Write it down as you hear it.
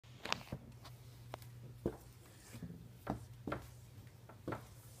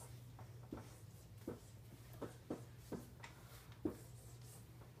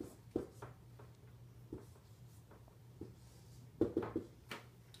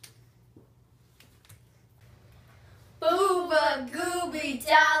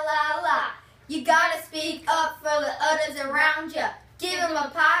la. You gotta speak up for the others around you. Give them a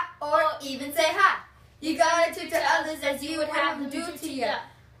pot or even say hi. You gotta treat to others as you would have them do to you.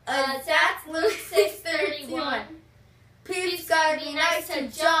 That's Luke 6:31. Peeps gotta be nice to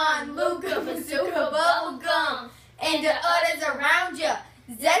John, Luca, Bazooka, Bubblegum, and the others around you.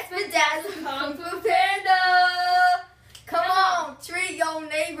 Zest, Bedazzle, Kung Fu Panda. Come on, treat your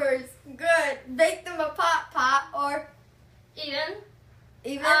neighbors good. Bake them a pot or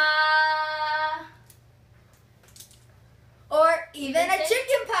even a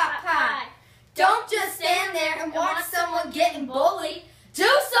chicken pot pie. Don't just stand there and watch someone getting bullied. Do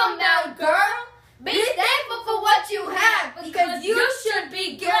something now, girl. Be thankful for what you have, because you should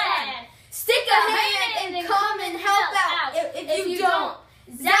be glad. Stick a hand and come and help out. If you don't,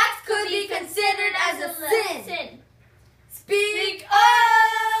 Zax could be considered as a sin. Speak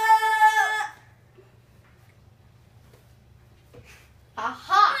up!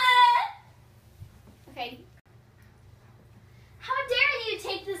 Aha! Okay. How dare you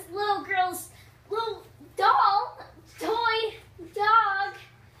take this little girl's little toy dog?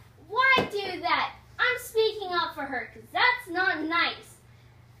 Why do that? I'm speaking up for her because that's not nice.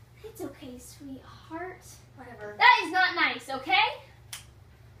 It's okay, sweetheart. Whatever. That is not nice, okay?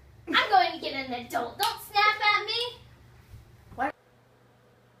 I'm going to get an adult. Don't snap at me. What?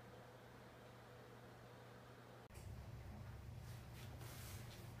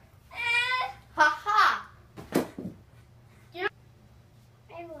 Ha.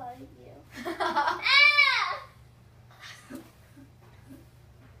 I love you.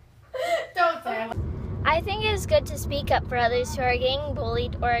 Don't say it. I think it is good to speak up for others who are getting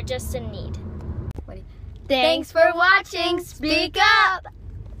bullied or are just in need. Thanks for watching. Speak up.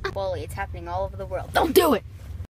 Bully, it's happening all over the world. Don't do it.